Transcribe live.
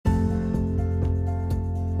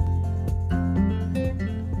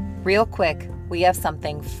Real quick, we have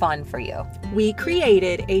something fun for you. We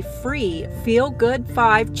created a free Feel Good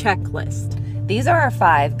 5 checklist. These are our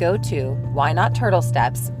 5 go-to why not turtle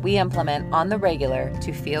steps we implement on the regular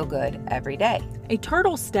to feel good every day. A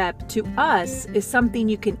turtle step to us is something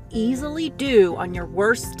you can easily do on your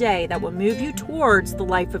worst day that will move you towards the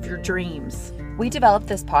life of your dreams. We developed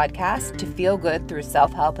this podcast to feel good through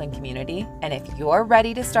self-help and community, and if you're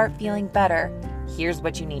ready to start feeling better, here's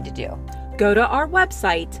what you need to do. Go to our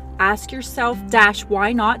website,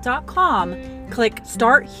 askyourself-whynot.com, click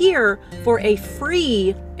Start Here for a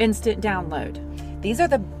free instant download. These are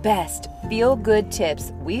the best feel-good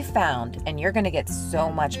tips we found, and you're going to get so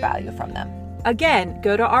much value from them. Again,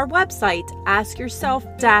 go to our website,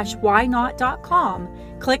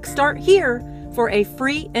 askyourself-whynot.com, click Start Here for a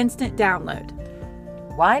free instant download.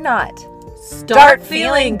 Why not? Start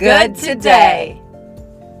feeling good today.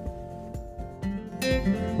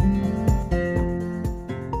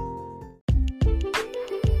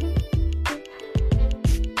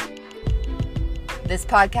 This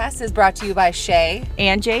podcast is brought to you by Shay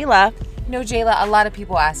And Jayla. Jayla, a lot of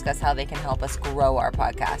people ask us how they can help us grow our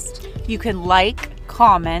podcast. You can like,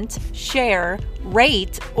 comment, share,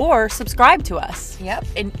 rate, or subscribe to us. Yep.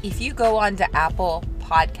 And if you go on to Apple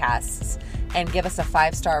Podcasts and give us a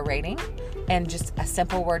 5-star rating and just a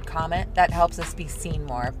simple word comment, that helps us be seen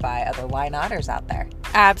more by other Why Notters out there.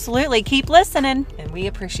 Absolutely. Keep listening. And we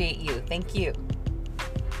appreciate you. Thank you.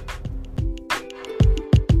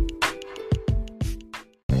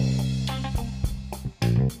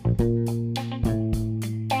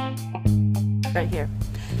 Right here.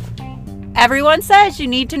 Everyone says you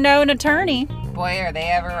need to know an attorney. Boy, are they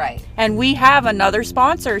ever right. And we have another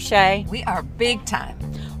sponsor, Shay. We are big time.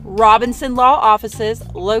 Robinson Law Offices,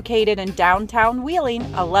 located in downtown Wheeling,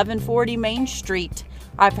 1140 Main Street.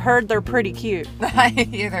 I've heard they're pretty cute.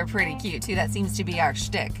 Yeah, they're pretty cute too. That seems to be our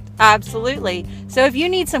shtick. Absolutely. So if you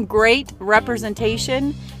need some great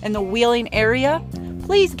representation in the Wheeling area,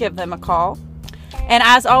 please give them a call. And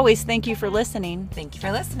as always, thank you for listening. Thank you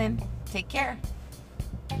for listening. Take care.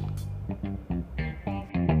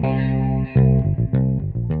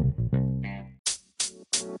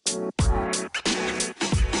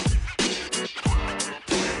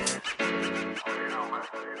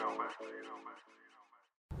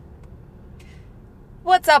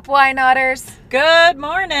 What's up, Why Notters? Good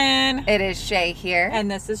morning. It is Shay here.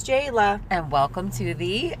 And this is Jayla. And welcome to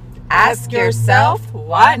the Ask Yourself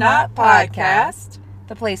Why Not podcast.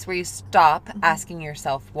 The place where you stop asking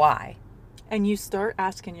yourself why. And you start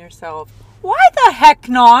asking yourself, why the heck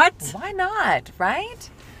not? Why not, right?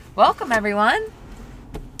 Welcome, everyone.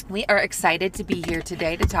 We are excited to be here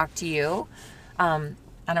today to talk to you. I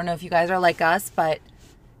don't know if you guys are like us, but it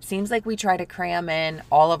seems like we try to cram in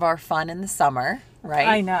all of our fun in the summer, right?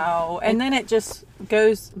 I know. And then it just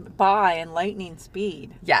goes by in lightning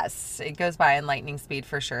speed. Yes, it goes by in lightning speed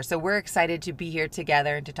for sure. So we're excited to be here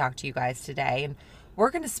together and to talk to you guys today. And we're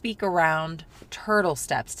going to speak around turtle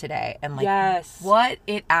steps today and what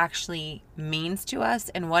it actually means to us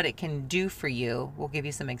and what it can do for you. We'll give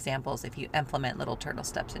you some examples if you implement little turtle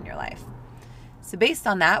steps in your life. So based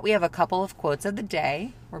on that, we have a couple of quotes of the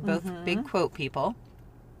day. We're both big quote people.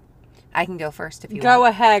 I can go first if you want. Go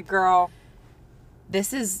ahead, girl.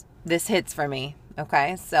 This hits for me.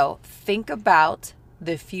 Okay. So think about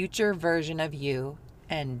the future version of you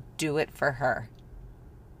and do it for her.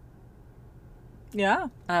 Yeah.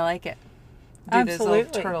 I like it. Do Absolutely. those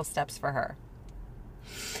little turtle steps for her.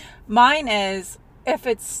 Mine is, if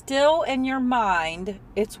it's still in your mind,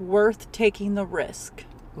 it's worth taking the risk.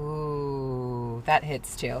 Ooh, that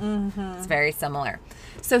hits too. It's very similar.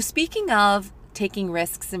 So speaking of taking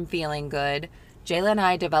risks and feeling good, Jayla and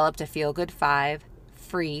I developed a Feel Good 5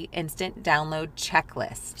 free instant download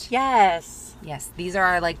checklist. Yes. Yes, these are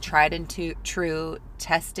our tried and true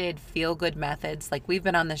tested feel good methods. We've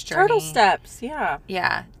been on this journey. Turtle steps, yeah.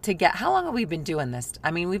 Yeah, how long have we been doing this?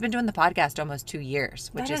 I mean, we've been doing the podcast almost 2 years,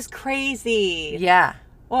 which is crazy. Yeah.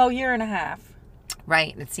 Well, year and a half.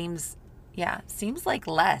 Right. It seems like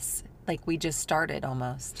less. We just started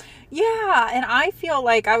almost. Yeah, and I feel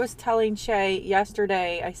like I was telling Shay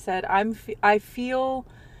yesterday, I said, I feel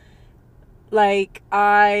like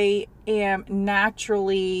I am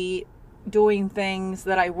naturally doing things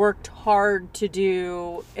that I worked hard to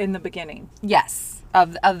do in the beginning. Yes.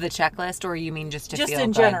 Of the checklist, or you mean just to feel good? Just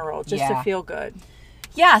in general, just to feel good.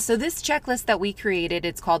 Yeah, so this checklist that we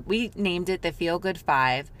created, we named it the Feel Good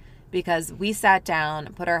 5 because we sat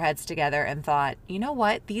down, put our heads together and thought, you know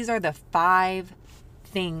what? These are the 5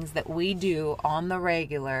 things that we do on the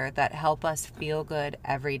regular that help us feel good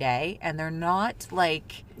every day. And they're not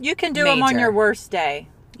You can do them on your worst day.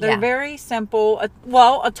 They're very simple.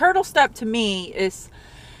 A turtle step to me is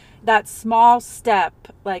that small step,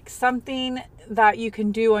 like something that you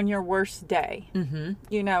can do on your worst day. Mm-hmm.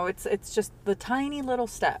 You know, it's just the tiny little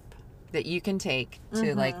step that you can take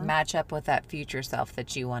to like match up with that future self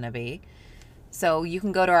that you want to be. So you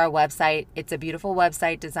can go to our website. It's a beautiful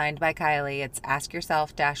website designed by Kylie. It's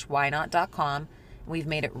askyourself-whynot.com. We've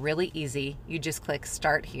made it really easy. You just click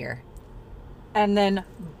start here. And then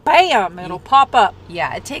bam, it'll pop up.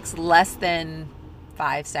 Yeah, it takes less than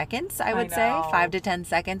 5 seconds, I would say. 5 to 10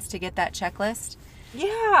 seconds to get that checklist.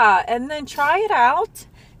 Yeah, and then try it out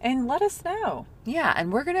and let us know. Yeah,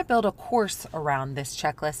 and we're going to build a course around this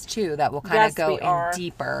checklist too that will kind of go in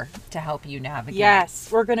deeper to help you navigate. Yes,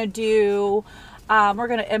 we're going to do, we're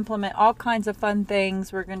going to implement all kinds of fun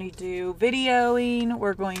things. We're going to do videoing.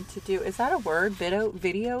 We're going to do, is that a word?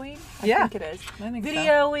 Videoing? I think it is. I think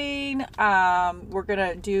videoing. So. We're going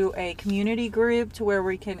to do a community group to where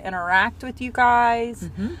we can interact with you guys.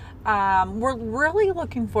 Mm-hmm. We're really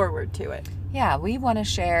looking forward to it. Yeah, we want to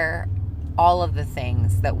share all of the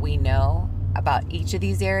things that we know about each of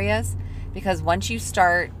these areas, because once you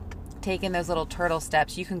start taking those little turtle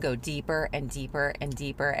steps, you can go deeper and deeper and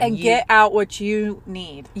deeper and get out what you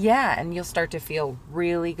need. Yeah, and you'll start to feel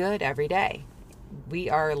really good every day. We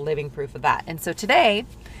are living proof of that. And so today,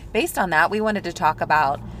 based on that, we wanted to talk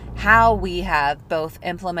about how we have both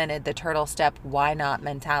implemented the turtle step why not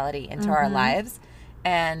mentality into our lives,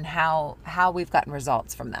 and how we've gotten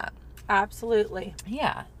results from that. Absolutely.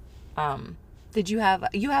 Yeah. Did you have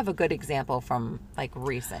a good example from like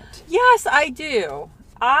recent? Yes, I do.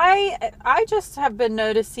 I just have been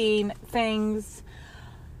noticing things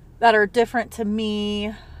that are different to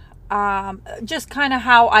me. Just kind of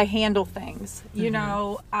how I handle things, you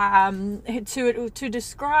know, to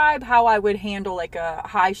describe how I would handle like a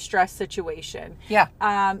high stress situation. Yeah.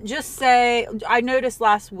 Just say, I noticed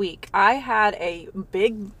last week I had a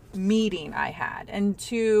big meeting and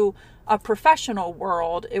to a professional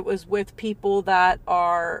world, it was with people that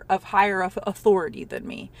are of higher authority than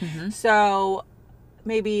me. So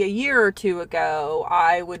maybe a year or two ago,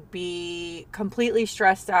 I would be completely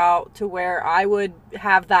stressed out to where I would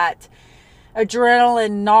have that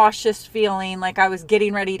adrenaline nauseous feeling like I was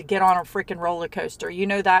getting ready to get on a freaking roller coaster. You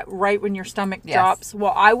know that right when your stomach drops?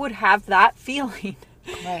 Well, I would have that feeling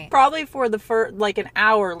probably for the first, like an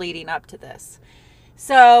hour leading up to this.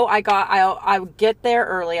 So I would get there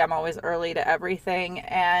early. I'm always early to everything.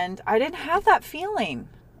 And I didn't have that feeling.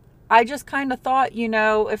 I just kind of thought, you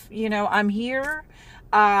know, if, you know, I'm here,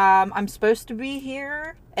 I'm supposed to be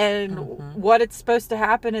here, and what it's supposed to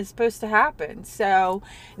happen is supposed to happen. So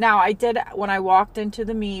now I did, when I walked into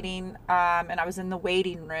the meeting, and I was in the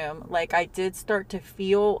waiting room, like I did start to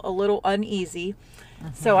feel a little uneasy.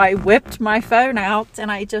 So I whipped my phone out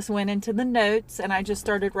and I just went into the notes and I just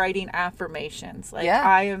started writing affirmations. Like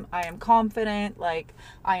I am confident, like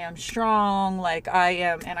I am strong, like I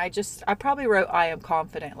am, and I probably wrote I am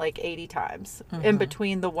confident like 80 times in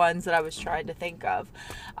between the ones that I was trying to think of.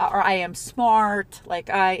 Or I am smart, like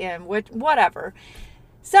I am whatever.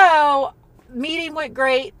 So meeting went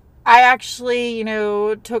great. I actually, you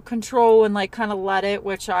know, took control and like kind of let it,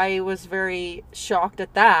 which I was very shocked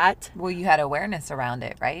at that. Well, you had awareness around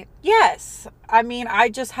it, right? Yes. I mean, I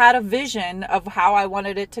just had a vision of how I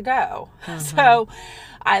wanted it to go. So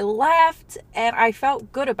I left and I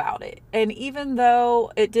felt good about it. And even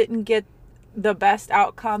though it didn't get the best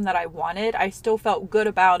outcome that I wanted, I still felt good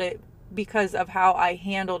about it because of how I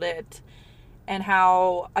handled it, and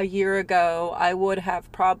how a year ago I would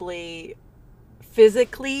have probably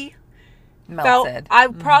physically melted. I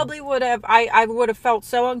probably would have, I would have felt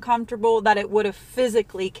so uncomfortable that it would have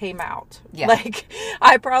physically came out. Yeah. Like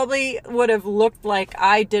I probably would have looked like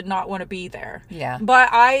I did not want to be there. Yeah. But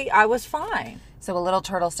I was fine. So a little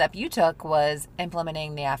turtle step you took was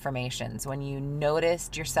implementing the affirmations. When you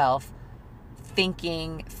noticed yourself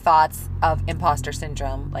thinking thoughts of imposter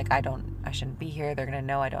syndrome, like I shouldn't be here. They're going to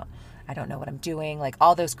know I don't know what I'm doing. Like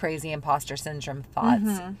all those crazy imposter syndrome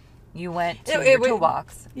thoughts. You went to your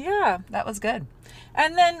toolbox. Yeah. That was good.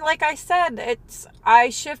 And then, like I said, I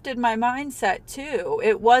shifted my mindset too.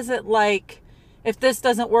 It wasn't like, if this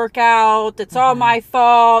doesn't work out, it's all my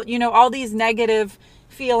fault. You know, all these negative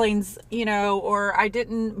feelings, you know, or I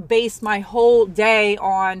didn't base my whole day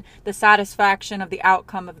on the satisfaction of the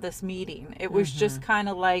outcome of this meeting. It was just kind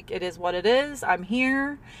of like, it is what it is. I'm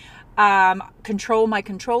here. Control my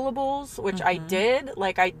controllables, which I did.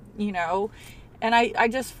 Like you know, and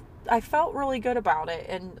I felt really good about it.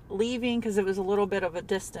 And leaving, because it was a little bit of a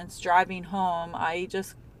distance, driving home, I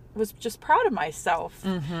just was just proud of myself.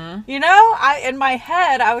 You know, in my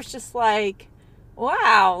head, I was just like,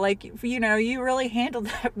 wow, like, you know, you really handled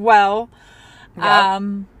that well. Yep.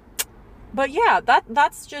 But yeah,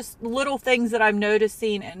 that's just little things that I'm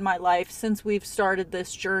noticing in my life since we've started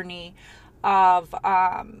this journey of,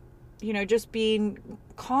 you know, just being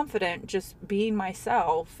confident, just being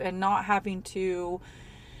myself and not having to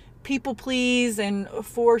people please and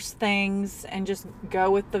force things and just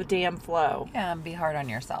go with the damn flow. Yeah, and be hard on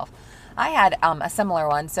yourself. I had a similar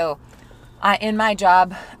one. So in my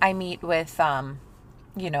job, I meet with,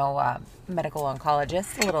 medical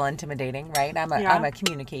oncologists. A little intimidating, right? I'm a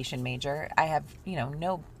communication major. I have,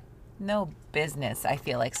 no business, I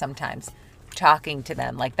feel like sometimes talking to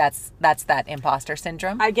them. Like that's that imposter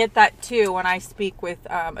syndrome. I get that too when I speak with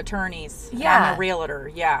attorneys. Yeah. I'm a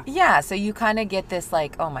realtor. Yeah. Yeah. So you kind of get this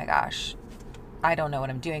like, oh my gosh, I don't know what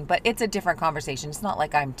I'm doing, but it's a different conversation. It's not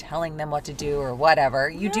like I'm telling them what to do or whatever.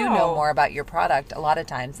 You do know more about your product a lot of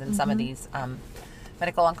times than some of these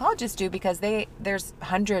medical oncologists do, because there's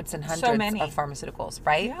hundreds and hundreds of pharmaceuticals,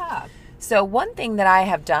 right? Yeah. So one thing that I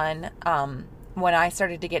have done when I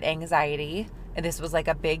started to get anxiety, and this was like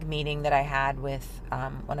a big meeting that I had with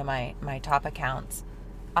one of my top accounts,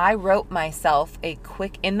 I wrote myself a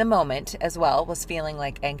quick, in the moment as well, was feeling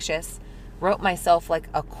like anxious, wrote myself like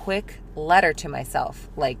a quick letter to myself,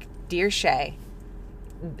 like, Dear Shay,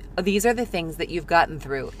 these are the things that you've gotten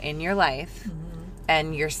through in your life,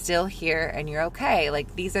 and you're still here and you're okay.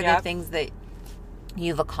 Like, these are the things that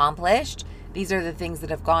you've accomplished. These are the things that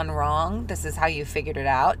have gone wrong. This is how you figured it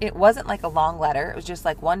out. It wasn't like a long letter. It was just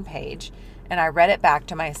like one page. And I read it back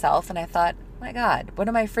to myself and I thought, my God, what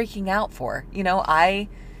am I freaking out for? I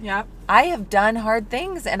have done hard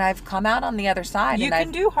things and I've come out on the other side. You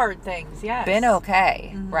can do hard things, yes. Been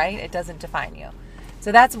okay, right? It doesn't define you.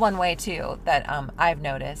 So that's one way too that I've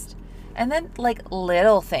noticed. And then like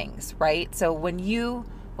little things, right? So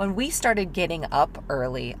when we started getting up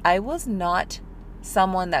early, I was not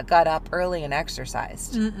someone that got up early and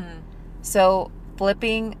exercised. So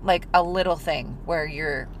flipping like a little thing where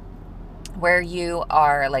you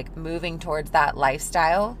are like moving towards that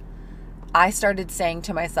lifestyle, I started saying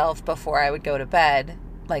to myself before I would go to bed,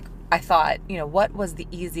 like I thought, what was the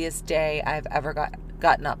easiest day I've ever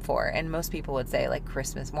gotten up for? And most people would say like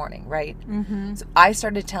Christmas morning, right? So I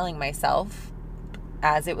started telling myself,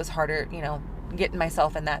 as it was harder, getting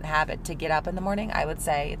myself in that habit to get up in the morning, I would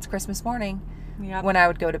say it's Christmas morning. When I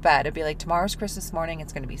would go to bed, it'd be like, tomorrow's Christmas morning.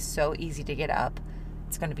 It's going to be so easy to get up.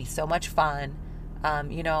 It's going to be so much fun.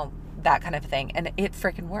 That kind of thing. And it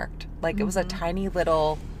freaking worked. Like it was a tiny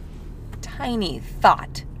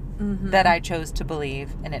thought that I chose to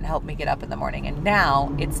believe, and it helped me get up in the morning. And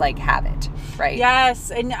now it's like habit, right? Yes.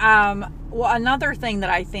 And another thing that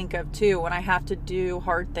I think of too when I have to do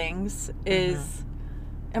hard things is,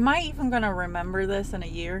 am I even going to remember this in a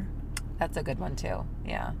year? That's a good one too.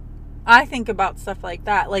 Yeah. I think about stuff like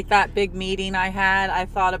that. Like that big meeting I had, I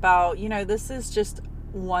thought about, this is just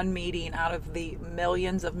one meeting out of the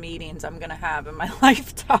millions of meetings I'm going to have in my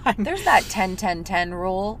lifetime. There's that 10-10-10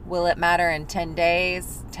 rule. Will it matter in 10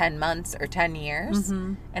 days, 10 months, or 10 years?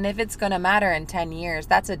 And if it's going to matter in 10 years,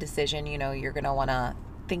 that's a decision, you're going to want to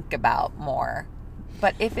think about more.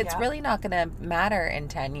 But if it's really not going to matter in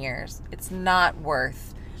 10 years, it's not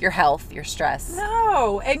worth your health, your stress.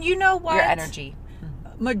 No. And you know what? Your energy.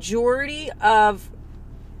 Majority of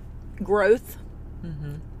growth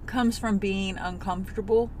comes from being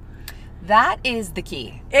uncomfortable. That is the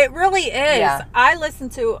key. It really is. Yeah. I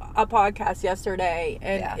listened to a podcast yesterday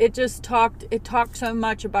and it talked so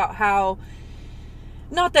much about how,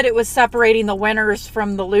 not that it was separating the winners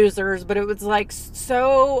from the losers, but it was like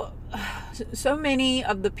so many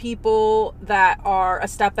of the people that are a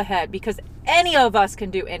step ahead, because any of us can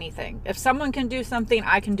do anything. If someone can do something,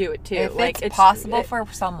 I can do it too. If it's possible for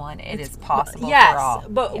someone, it is possible for all.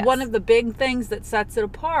 But one of the big things that sets it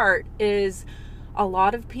apart is a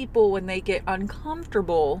lot of people, when they get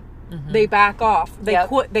uncomfortable, they back off.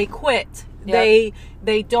 They quit. Yep.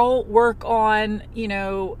 They don't work on,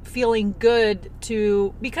 feeling good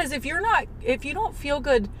because if you don't feel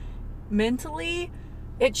good mentally,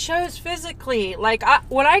 it shows physically. Like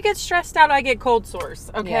when I get stressed out, I get cold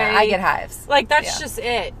sores. Okay. Yeah, I get hives. Like that's just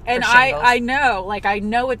it. And I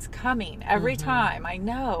know it's coming every time. I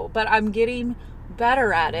know, but I'm getting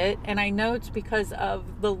better at it. And I know it's because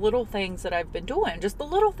of the little things that I've been doing, just the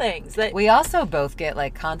little things that we also both get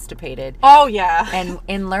like constipated. Oh yeah. And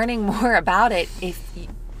in learning more about it,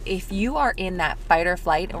 if you are in that fight or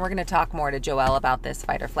flight, and we're going to talk more to Joelle about this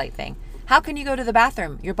fight or flight thing. How can you go to the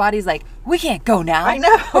bathroom? Your body's like, we can't go now. I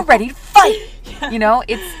know. We're ready to fight.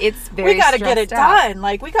 It's very we got to get it out. done.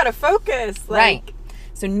 Like we got to focus. Right.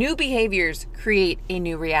 So new behaviors create a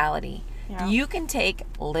new reality. Yeah. You can take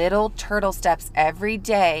little turtle steps every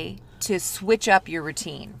day to switch up your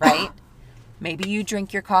routine, right? Maybe you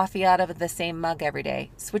drink your coffee out of the same mug every day.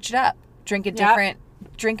 Switch it up. Drink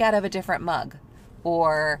out of a different mug,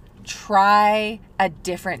 or try a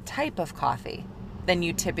different type of coffee than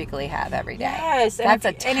you typically have every day. Yes. That's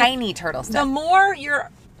a tiny turtle step. The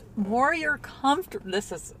more you're comfortable,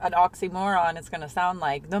 this is an oxymoron, it's going to sound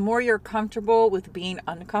like, the more you're comfortable with being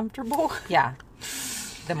uncomfortable. Yeah.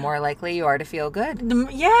 The more likely you are to feel good.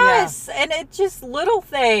 Yes. Yeah. And it's just little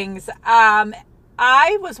things.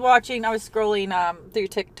 I was scrolling through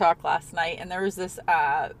TikTok last night, and there was this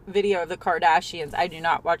video of the Kardashians. I do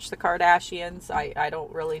not watch the Kardashians. I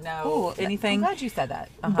don't really know anything. I'm glad you said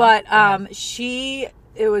that. But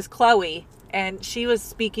it was Khloe, and she was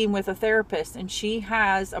speaking with a therapist, and she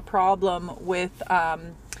has a problem with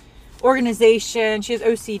organization. She has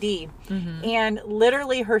OCD. Mm-hmm. And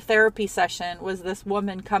literally her therapy session was this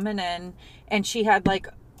woman coming in, and she had like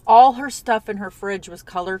all her stuff in her fridge was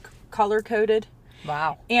color coded.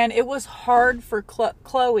 Wow. And it was hard for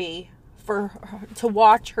Khloe to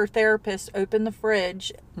watch her therapist open the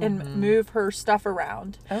fridge and move her stuff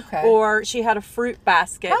around. Okay. Or she had a fruit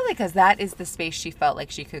basket. Probably because that is the space she felt like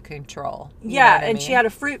she could control. Yeah, and she had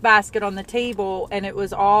a fruit basket on the table, and it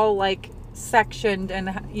was all like sectioned, and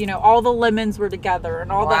all the lemons were together,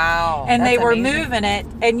 and all and they were moving it,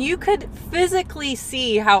 and you could physically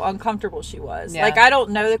see how uncomfortable she was. Yeah. Like, I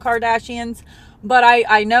don't know the Kardashians, but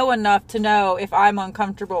I know enough to know if I'm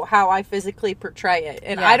uncomfortable, how I physically portray it.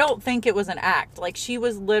 And I don't think it was an act. Like, she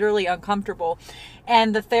was literally uncomfortable.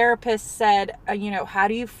 And the therapist said, how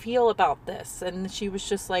do you feel about this? And she was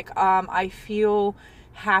just like, I feel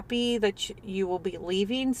happy that you will be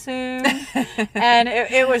leaving soon. And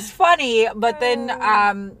it was funny. But then,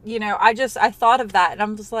 I thought of that, and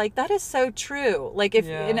I'm just like, that is so true. Like,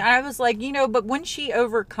 and I was like, but when she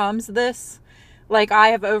overcomes this, like I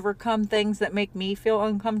have overcome things that make me feel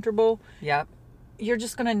uncomfortable. Yep. You're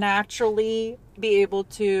just going to naturally be able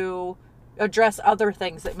to address other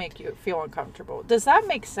things that make you feel uncomfortable. Does that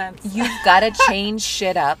make sense? You've got to change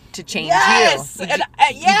shit up to change you.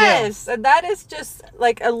 Yes. And that is just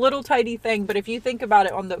like a little tiny thing. But if you think about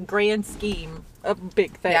it on the grand scheme of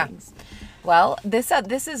big things. Yeah. Well, this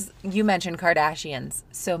is, you mentioned Kardashians.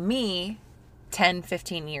 So me, 10,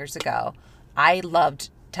 15 years ago, I loved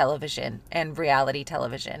television and reality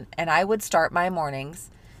television, and I would start my mornings,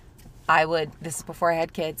 this is before I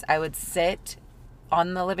had kids, I would sit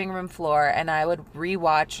on the living room floor and I would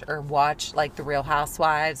rewatch or watch like the Real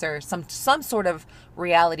Housewives or some sort of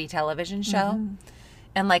reality television show. Mm-hmm.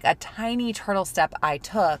 And like a tiny turtle step I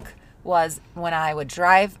took was when I would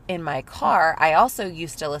drive in my car, I also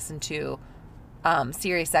used to listen to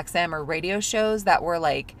Sirius XM or radio shows that were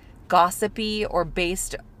like gossipy or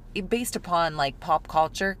based upon like pop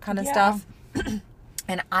culture kind of stuff.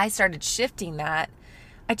 And I started shifting that.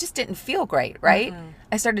 I just didn't feel great, right? Mm-hmm.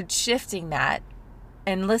 I started shifting that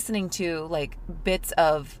and listening to like bits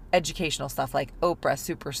of educational stuff, like Oprah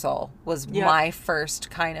Super Soul was my first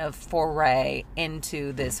kind of foray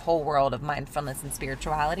into this whole world of mindfulness and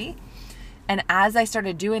spirituality. And as I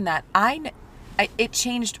started doing that, it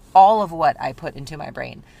changed all of what I put into my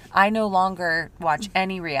brain. I no longer watch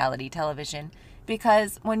any reality television,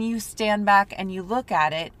 because when you stand back and you look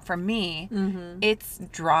at it, for me, it's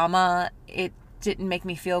drama. It didn't make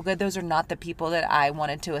me feel good. Those are not the people that I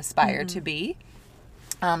wanted to aspire to be.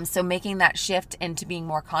 So making that shift into being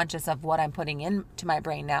more conscious of what I'm putting into my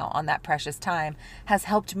brain now on that precious time has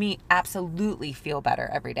helped me absolutely feel better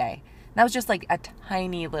every day. That was just like a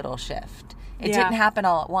tiny little shift. It didn't happen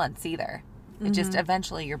all at once either. It just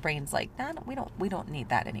eventually your brain's like, nah, we don't need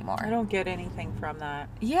that anymore. I don't get anything from that.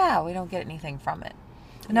 Yeah, we don't get anything from it.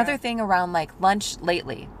 Another thing around like lunch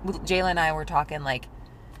lately, Jayla and I were talking like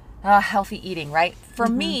healthy eating, right? For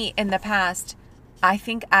me in the past, I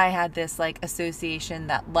think I had this like association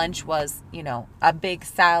that lunch was, a big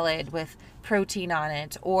salad with protein on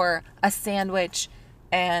it, or a sandwich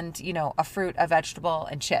and, a fruit, a vegetable,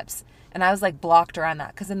 and chips. And I was like blocked around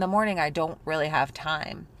that because in the morning I don't really have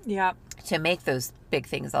time to make those big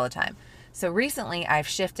things all the time. So recently I've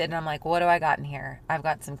shifted and I'm like, what do I got in here? I've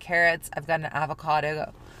got some carrots. I've got an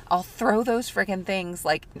avocado. I'll throw those freaking things.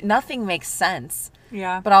 Like, nothing makes sense.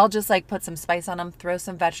 Yeah. But I'll just like put some spice on them, throw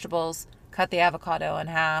some vegetables, cut the avocado in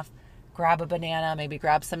half, grab a banana, maybe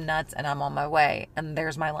grab some nuts, and I'm on my way. And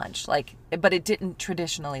there's my lunch. Like, but it didn't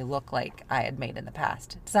traditionally look like I had made in the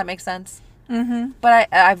past. Does that make sense? Mm-hmm.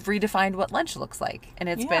 But I've redefined what lunch looks like, and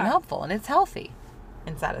it's been helpful, and it's healthy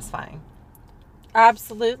and satisfying.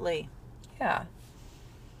 Absolutely. Yeah.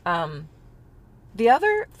 The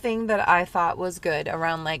other thing that I thought was good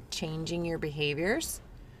around like changing your behaviors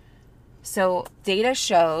So data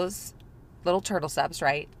shows, little turtle steps,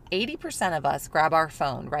 right? 80% of us grab our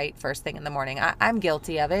phone, right? First thing in the morning. I'm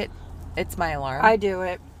guilty of it. It's my alarm. I do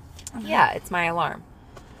it. Yeah, it's my alarm.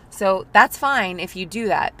 So that's fine if you do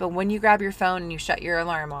that. But when you grab your phone and you shut your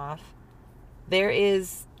alarm off, there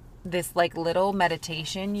is this like little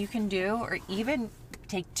meditation you can do, or even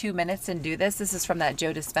take 2 minutes and do this. This is from that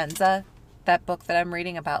Joe Dispenza, that book that I'm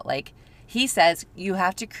reading about. Like, he says you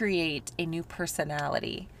have to create a new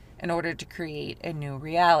personality in order to create a new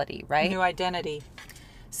reality, right? New identity.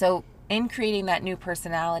 So in creating that new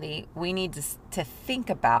personality, we need to think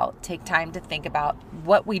about, take time to think about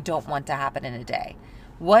what we don't want to happen in a day.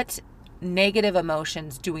 What negative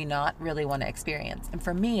emotions do we not really want to experience? And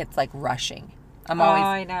for me, it's like rushing. I'm always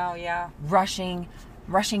I know, yeah. rushing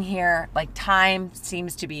here. Like, time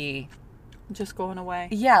seems to be just going away.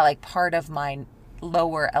 Yeah, like part of my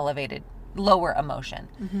lower emotion.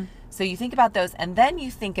 Mm-hmm. So you think about those, and then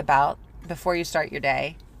you think about, before you start your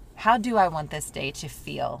day, how do I want this day to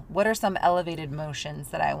feel? What are some elevated emotions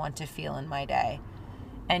that I want to feel in my day?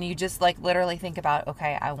 And you just like literally think about,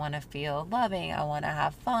 okay, I want to feel loving. I want to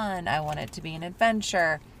have fun. I want it to be an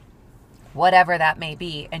adventure, whatever that may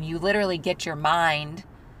be. And you literally get your mind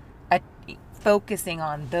focusing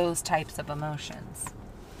on those types of emotions.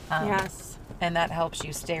 Yes. And that helps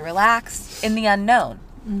you stay relaxed in the unknown,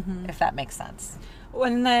 if that makes sense.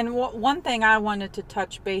 And then one thing I wanted to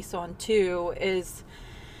touch base on too is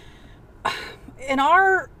in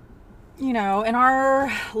our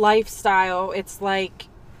lifestyle, it's like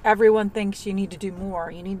everyone thinks you need to do more.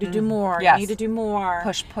 You need to do more. Yes. You need to do more.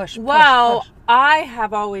 Push. Well, I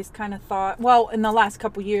have always kind of thought, in the last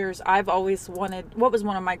couple years, I've always wanted, what was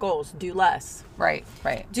one of my goals? Do less. Right.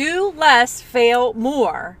 Do less, fail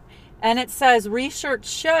more. And it says research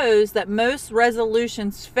shows that most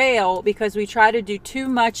resolutions fail because we try to do too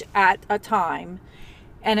much at a time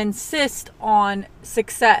and insist on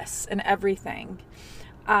success in everything.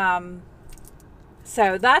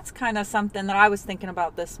 So that's kind of something that I was thinking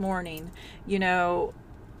about this morning. You know,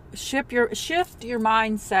 shift your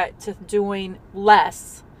mindset to doing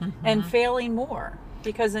less and failing more,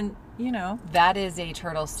 because that is a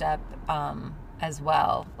turtle step as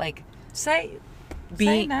well. Like, say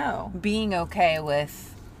no. Being okay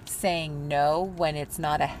with saying no when it's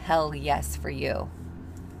not a hell yes for you.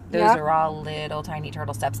 Those are all little tiny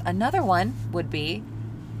turtle steps. Another one would be,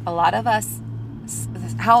 a lot of us,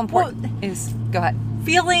 how important is, go ahead.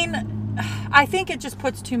 Feeling, I think it just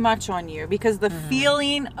puts too much on you, because the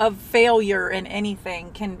feeling of failure in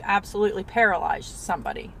anything can absolutely paralyze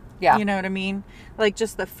somebody. Yeah. You know what I mean? Like,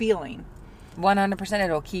 just the feeling. 100%,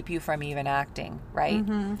 it'll keep you from even acting, right?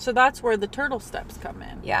 Mm-hmm. So that's where the turtle steps come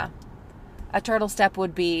in. Yeah. A turtle step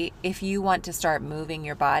would be, if you want to start moving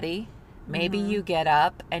your body, maybe you get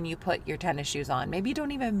up and you put your tennis shoes on. Maybe you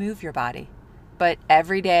don't even move your body. But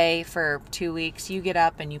every day for 2 weeks, you get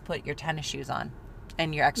up and you put your tennis shoes on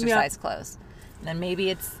and your exercise clothes. And then maybe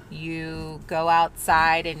it's you go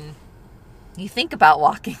outside and you think about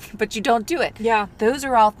walking, but you don't do it. Yeah. Those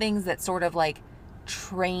are all things that sort of like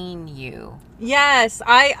train you. Yes.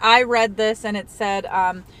 I read this, and it said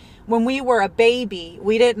when we were a baby,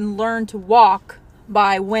 we didn't learn to walk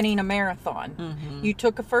by winning a marathon. Mm-hmm. You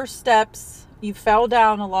took the first steps. You fell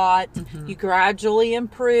down a lot. Mm-hmm. You gradually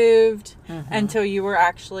improved until you were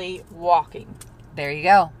actually walking. There you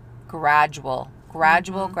go. Gradual.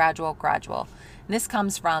 And this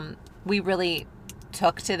comes from, we really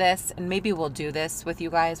took to this, and maybe we'll do this with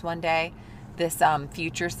you guys one day, this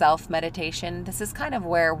future self meditation. This is kind of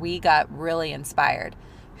where we got really inspired.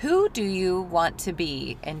 Who do you want to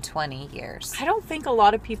be in 20 years? I don't think a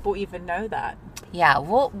lot of people even know that. Yeah,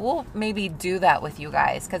 we'll maybe do that with you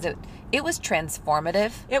guys, because it was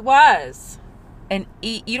transformative. It was. And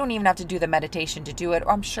you don't even have to do the meditation to do it.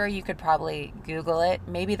 Or I'm sure you could probably Google it.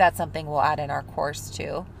 Maybe that's something we'll add in our course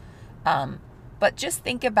too. But just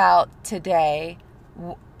think about today.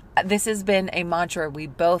 This has been a mantra we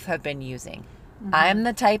both have been using. I'm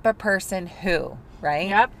the type of person who, right?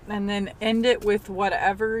 Yep. And then end it with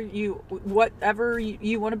whatever you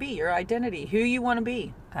want to be, your identity, who you want to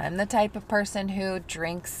be. I'm the type of person who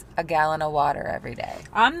drinks a gallon of water every day.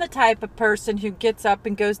 I'm the type of person who gets up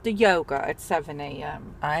and goes to yoga at 7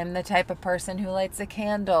 a.m. I'm the type of person who lights a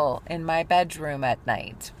candle in my bedroom at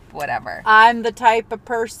night. Whatever. I'm the type of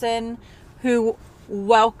person who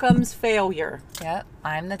welcomes failure. Yep.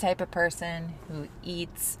 I'm the type of person who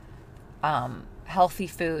eats healthy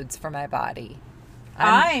foods for my body.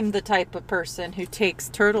 I'm the type of person who takes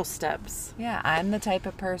turtle steps. Yeah, I'm the type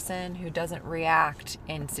of person who doesn't react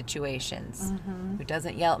in situations, who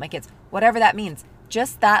doesn't yell at my kids. Whatever that means.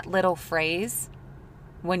 Just that little phrase,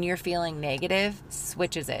 when you're feeling negative,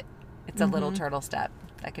 switches it. It's a little turtle step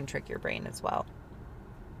that can trick your brain as well.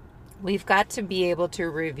 We've got to be able to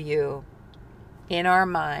review in our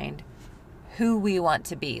mind who we want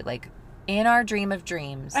to be, like in our dream of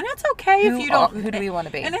dreams. And it's okay if you don't. Who do we want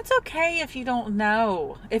to be? And it's okay if you don't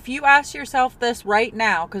know. If you ask yourself this right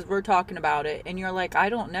now, because we're talking about it, and you're like, I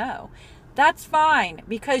don't know. That's fine.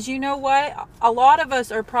 Because you know what? A lot of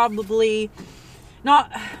us are probably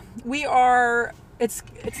not, it's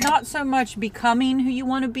not so much becoming who you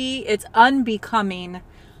want to be. It's unbecoming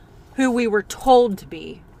who we were told to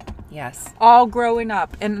be. Yes. All growing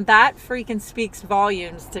up. And that freaking speaks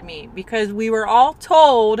volumes to me, because we were all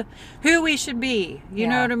told who we should be. You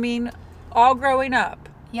know what I mean? All growing up.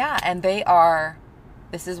 Yeah. And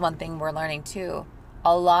this is one thing we're learning too.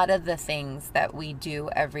 A lot of the things that we do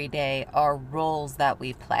every day are roles that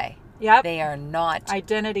we play. Yep. They are not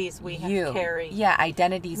identities we carry. Yeah,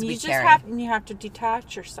 identities we carry. You have to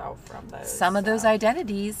detach yourself from those. Some of those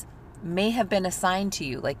identities may have been assigned to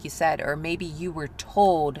you, like you said, or maybe you were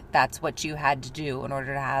told that's what you had to do in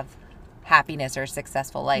order to have happiness or a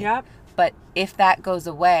successful life. Yep. But if that goes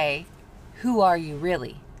away, who are you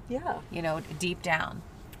really? Yeah. You know, deep down.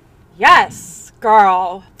 Yes,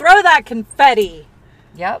 girl. Throw that confetti.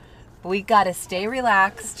 Yep. We got to stay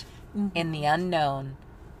relaxed in the unknown.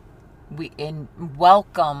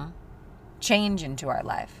 Welcome change into our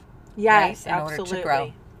life. Yes, right? In absolutely. order to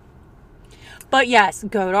grow. But yes,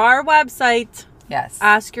 go to our website. Yes.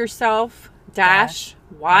 Ask yourself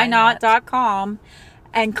whynot.com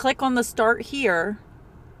and click on the start here,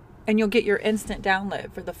 and you'll get your instant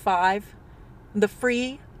download for the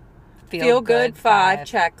free Feel Good 5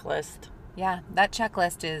 checklist. Yeah, that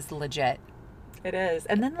checklist is legit. It is.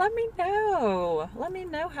 And then let me know. Let me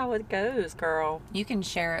know how it goes, girl. You can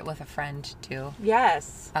share it with a friend too.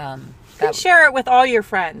 Yes. You can share it with all your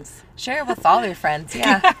friends. Share it with all your friends,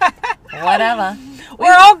 yeah. Whatever.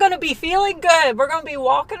 We're all going to be feeling good. We're going to be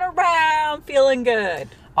walking around feeling good.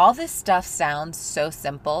 All this stuff sounds so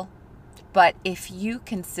simple, but if you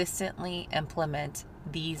consistently implement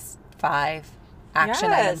these 5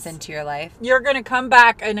 action items into your life, you're going to come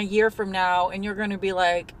back in a year from now and you're going to be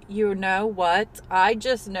like, you know what? I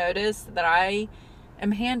just noticed that I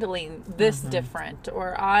am handling this different,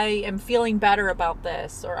 or I am feeling better about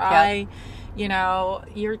this, or it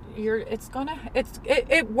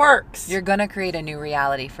works. You're going to create a new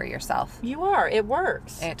reality for yourself. You are. It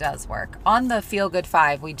works. It does work. On the Feel Good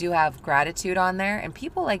 5, we do have gratitude on there, and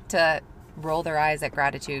people like to roll their eyes at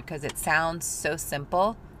gratitude because it sounds so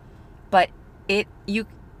simple, but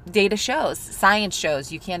data shows, science shows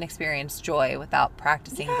you can't experience joy without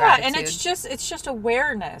practicing gratitude. And it's just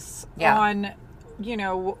awareness on,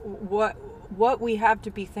 what we have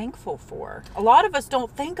to be thankful for. A lot of us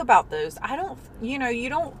don't think about those. You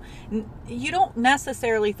don't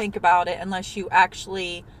necessarily think about it unless you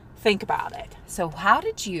actually think about it. So how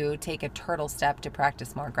did you take a turtle step to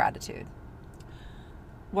practice more gratitude?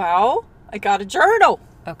 Well, I got a journal.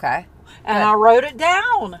 Okay. And I wrote it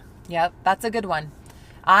down. Yep, that's a good one.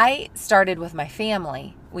 I started with my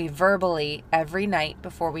family. We verbally, every night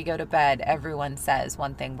before we go to bed, everyone says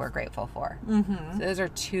one thing we're grateful for. So those are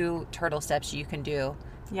 2 turtle steps you can do.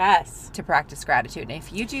 Yes. To practice gratitude. And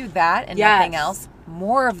if you do that and nothing else,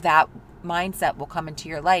 more of that mindset will come into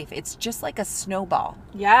your life. It's just like a snowball.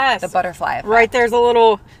 Yes. The butterfly effect. Right there's a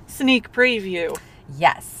little sneak preview.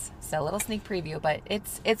 Yes. So a little sneak preview, but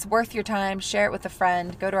it's worth your time. Share it with a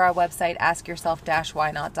friend. Go to our website,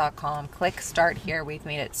 askyourself-whynot.com. Click start here. We've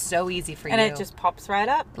made it so easy for you. And it just pops right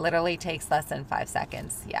up. Literally takes less than 5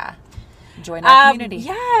 seconds. Yeah. Join our community.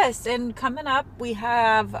 Yes. And coming up, we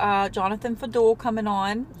have Jonathan Fadul coming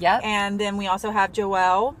on. Yep. And then we also have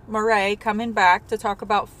Joelle Murray coming back to talk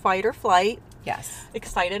about fight or flight. Yes.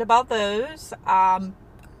 Excited about those.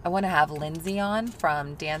 I want to have Lindsay on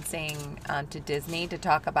from Dancing to Disney to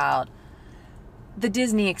talk about the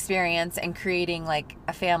Disney experience and creating like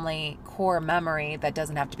a family core memory that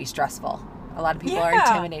doesn't have to be stressful. A lot of people are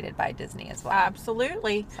intimidated by Disney as well.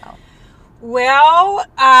 Absolutely. So. Well,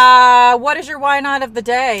 what is your why not of the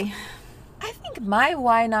day? I think my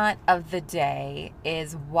why not of the day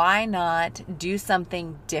is why not do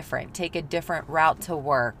something different? Take a different route to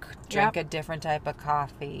work, drink a different type of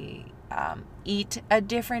coffee, eat a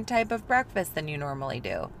different type of breakfast than you normally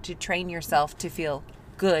do to train yourself to feel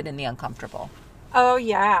good in the uncomfortable. Oh,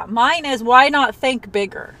 yeah. Mine is why not think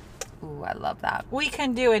bigger? Ooh, I love that. We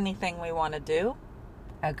can do anything we want to do.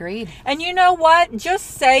 Agreed. And you know what? Just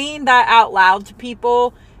saying that out loud to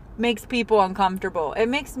people makes people uncomfortable. It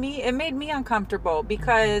made me uncomfortable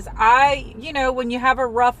because when you have a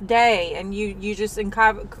rough day and you just in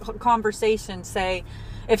conversation say,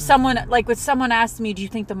 if someone asks me, do you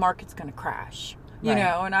think the market's going to crash? you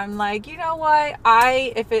know, and I'm like, you know what?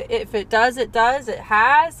 If it does, it does. It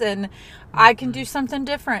has, and I can do something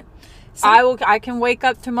different. So, I can wake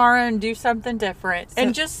up tomorrow and do something different.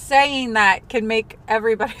 And just saying that can make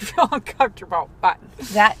everybody feel uncomfortable. But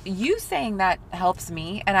that you saying that helps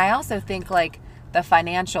me. And I also think like the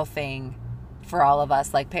financial thing for all of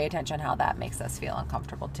us, like pay attention how that makes us feel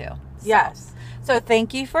uncomfortable too. So. Yes. So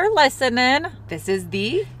thank you for listening. This is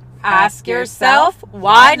the Ask Yourself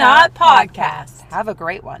Why Not podcast. Have a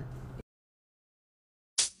great one.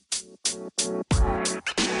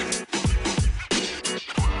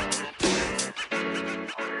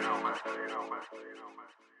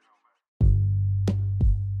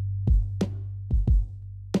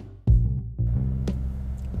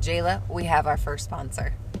 Jayla, we have our first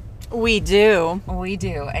sponsor. We do. We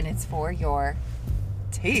do, and it's for your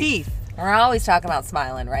teeth. We're always talking about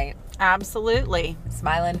smiling, right? Absolutely.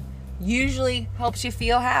 Smiling usually helps you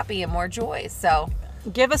feel happy and more joy, so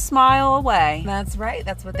give a smile away. That's right.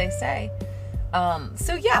 That's what they say.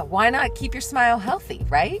 So yeah, why not keep your smile healthy,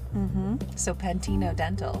 right? Mm-hmm. So Pentino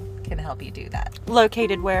Dental can help you do that.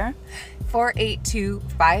 Located where?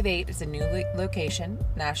 48258 is a new location,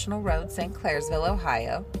 National Road, St. Clairsville,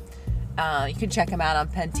 Ohio. You can check them out on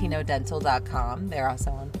pentinodental.com. They're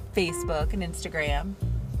also on Facebook and Instagram.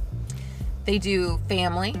 They do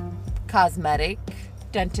family, cosmetic,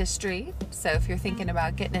 dentistry. So if you're thinking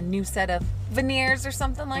about getting a new set of veneers or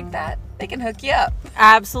something like that, they can hook you up.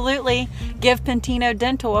 Absolutely. Give Pentino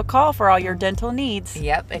Dental a call for all your dental needs.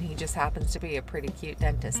 Yep, and he just happens to be a pretty cute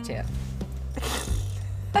dentist too.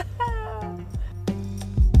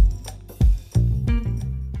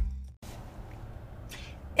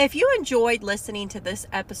 If you enjoyed listening to this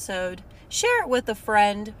episode, share it with a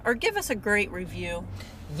friend or give us a great review.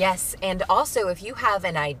 Yes, and also if you have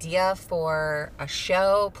an idea for a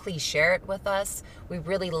show, please share it with us. We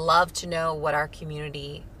really love to know what our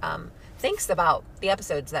community thinks about the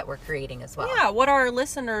episodes that we're creating as well. Yeah, what our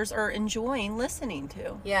listeners are enjoying listening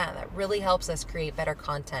to. Yeah, that really helps us create better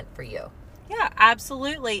content for you. Yeah,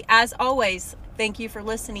 absolutely. As always, thank you for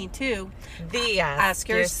listening to the Ask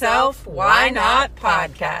Yourself Why Not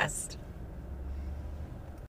podcast.